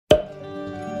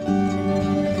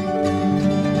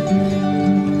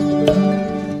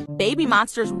Baby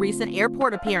Monster's recent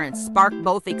airport appearance sparked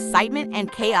both excitement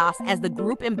and chaos as the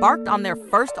group embarked on their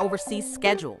first overseas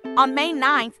schedule. On May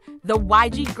 9th, the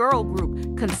YG Girl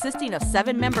Group, consisting of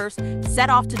 7 members, set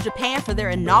off to Japan for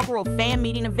their inaugural fan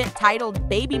meeting event titled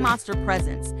Baby Monster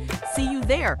Presents. See you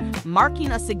there,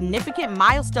 marking a significant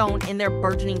milestone in their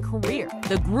burgeoning career.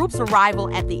 The group's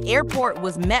arrival at the airport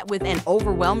was met with an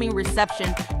overwhelming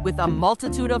reception, with a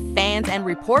multitude of fans and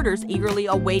reporters eagerly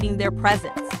awaiting their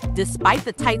presence. Despite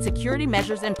the tight security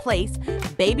measures in place,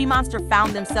 Baby Monster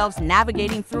found themselves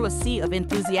navigating through a sea of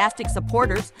enthusiastic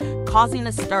supporters, causing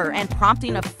a stir and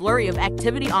prompting a flurry of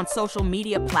activity on social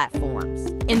media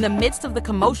platforms. In the midst of the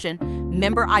commotion,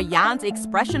 member Ahyeon's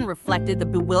expression reflected the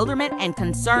bewilderment and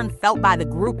concern felt by the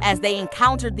group as they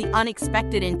encountered the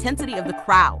unexpected intensity of the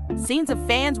crowd. Scenes of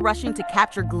fans rushing to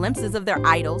capture glimpses of their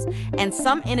idols and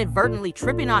some inadvertently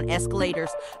tripping on escalators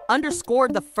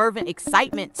underscored the fervent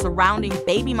excitement surrounding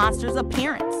Baby Monster's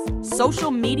appearance.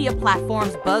 Social media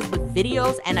platforms buzzed with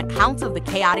videos and accounts of the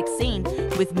chaotic scene,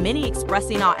 with many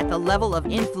expressing awe at the level of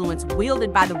influence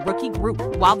wielded by the rookie group.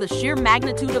 While the sheer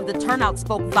magnitude of the turnout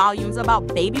spoke volumes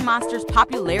about Baby Monster's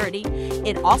popularity,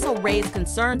 it also raised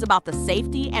concerns about the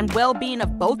safety and well-being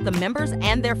of both the members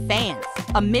and their fans.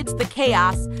 Amidst the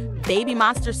chaos, Baby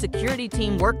Monster's security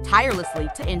team worked tirelessly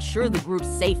to ensure the group's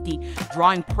safety,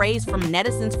 drawing praise from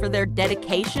netizens for their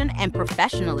dedication and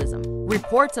professionalism.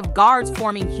 Reports of guards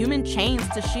forming human chains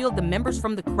to shield the members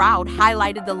from the crowd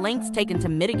highlighted the lengths taken to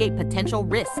mitigate potential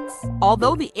risks.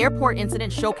 Although the airport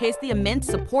incident showcased the immense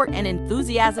support and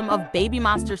enthusiasm of Baby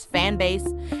Monster's fan base,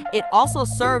 it also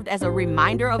served as a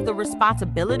reminder of the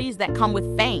responsibilities that come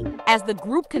with fame. As the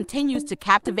group continues to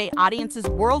captivate audiences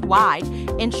worldwide,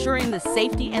 ensuring the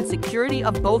safety and security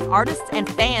of both artists and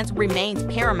fans remains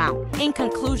paramount. In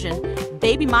conclusion,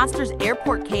 Baby Monster's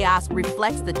airport chaos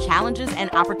reflects the challenges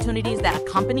and opportunities that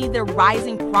accompany their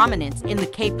rising prominence in the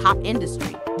K-pop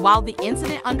industry. While the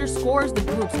incident underscores the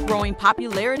group's growing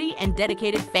popularity and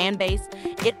dedicated fan base,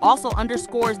 it also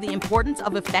underscores the importance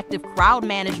of effective crowd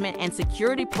management and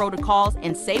security protocols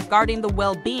in safeguarding the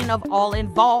well-being of all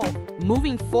involved.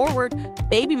 Moving forward,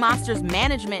 Baby Monster's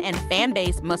management and fan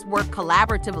base must work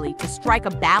collaboratively to strike a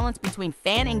balance between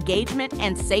fan engagement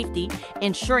and safety,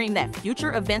 ensuring that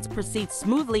future events proceed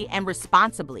smoothly and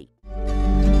responsibly.